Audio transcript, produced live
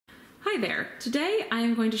Hi there. Today I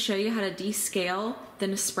am going to show you how to descale the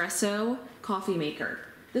Nespresso coffee maker.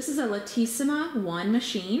 This is a Lattissima One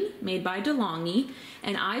machine made by De'Longhi,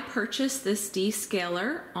 and I purchased this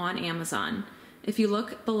descaler on Amazon. If you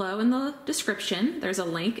look below in the description, there's a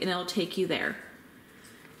link and it'll take you there.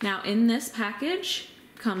 Now in this package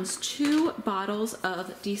comes 2 bottles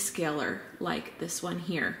of descaler like this one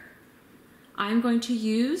here. I'm going to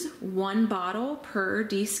use 1 bottle per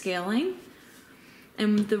descaling.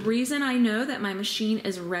 And the reason I know that my machine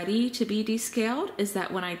is ready to be descaled is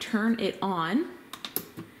that when I turn it on,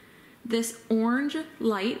 this orange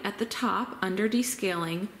light at the top under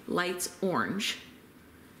descaling lights orange.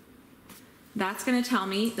 That's going to tell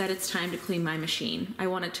me that it's time to clean my machine. I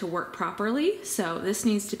want it to work properly, so this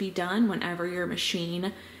needs to be done whenever your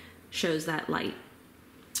machine shows that light.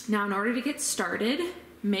 Now, in order to get started,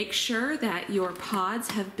 make sure that your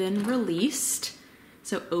pods have been released.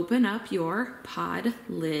 So open up your pod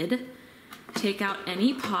lid, take out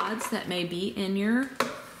any pods that may be in your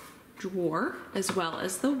drawer, as well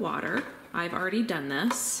as the water. I've already done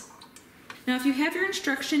this. Now, if you have your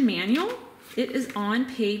instruction manual, it is on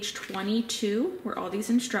page 22 where all these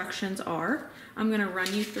instructions are. I'm going to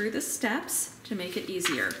run you through the steps to make it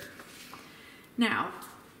easier. Now,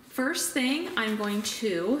 first thing, I'm going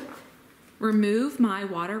to remove my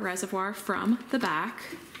water reservoir from the back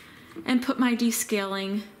and put my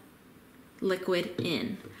descaling liquid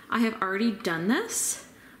in. I have already done this.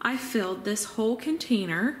 I filled this whole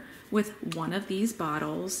container with 1 of these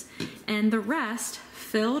bottles, and the rest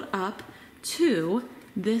filled up to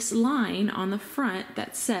this line on the front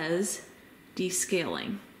that says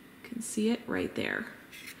descaling. You can see it right there.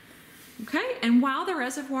 Okay, and while the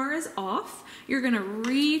reservoir is off, you're gonna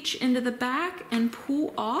reach into the back and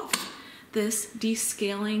pull off this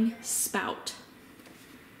descaling spout.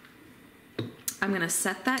 I'm going to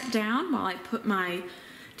set that down while I put my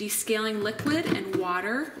descaling liquid and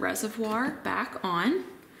water reservoir back on.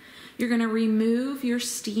 You're going to remove your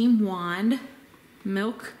steam wand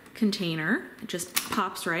milk container. It just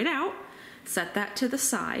pops right out. Set that to the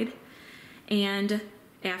side. And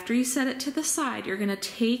after you set it to the side, you're going to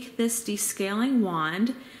take this descaling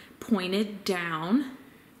wand pointed down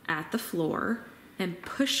at the floor and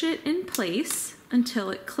push it in place until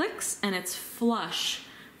it clicks and it's flush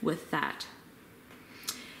with that.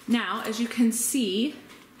 Now, as you can see,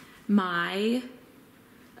 my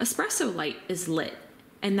espresso light is lit,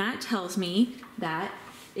 and that tells me that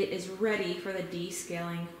it is ready for the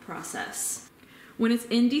descaling process. When it's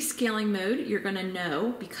in descaling mode, you're going to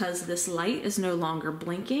know because this light is no longer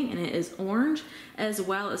blinking and it is orange, as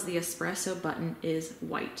well as the espresso button is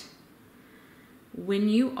white. When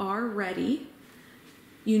you are ready,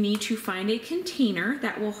 you need to find a container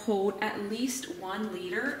that will hold at least 1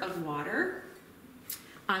 liter of water.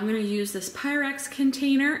 I'm going to use this Pyrex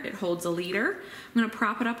container. It holds 1 liter. I'm going to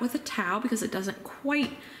prop it up with a towel because it doesn't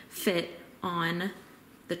quite fit on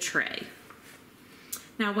the tray.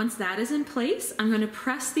 Now, once that is in place, I'm going to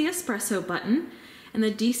press the espresso button and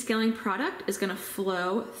the descaling product is going to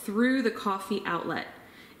flow through the coffee outlet.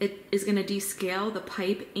 It is going to descale the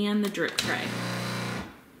pipe and the drip tray.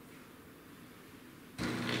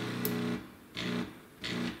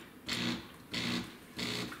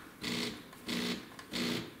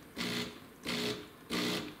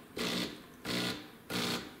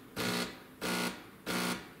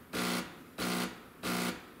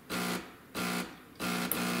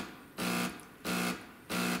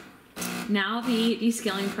 Now the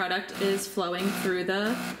descaling product is flowing through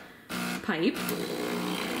the pipe,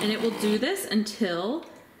 and it will do this until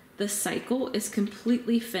the cycle is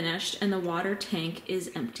completely finished and the water tank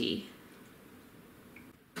is empty.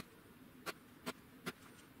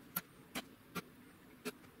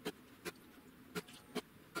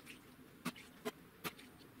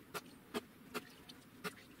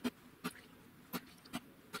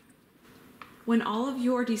 When all of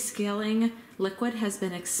your descaling liquid has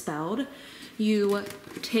been expelled, you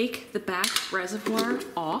take the back reservoir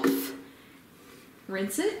off,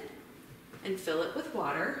 rinse it, and fill it with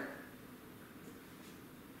water.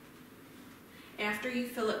 After you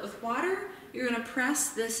fill it with water, you're going to press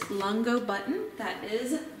this Lungo button that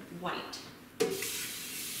is white.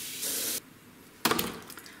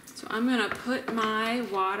 So I'm going to put my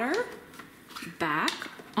water back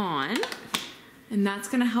on, and that's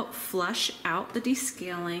going to help flush out the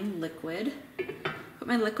descaling liquid. Put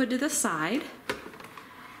my liquid to the side.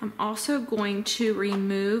 I'm also going to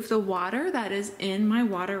remove the water that is in my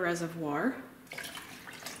water reservoir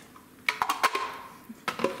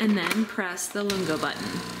and then press the Lungo button.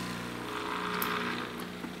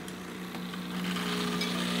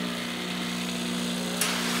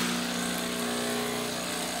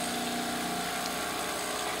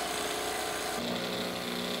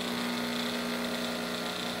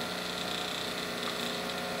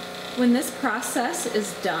 When this process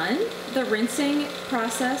is done, the rinsing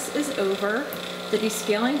process is over. The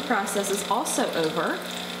descaling process is also over.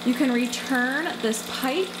 You can return this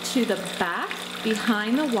pipe to the back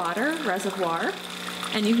behind the water reservoir,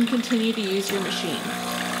 and you can continue to use your machine.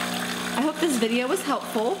 I hope this video was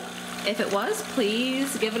helpful. If it was,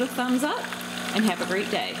 please give it a thumbs up and have a great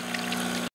day.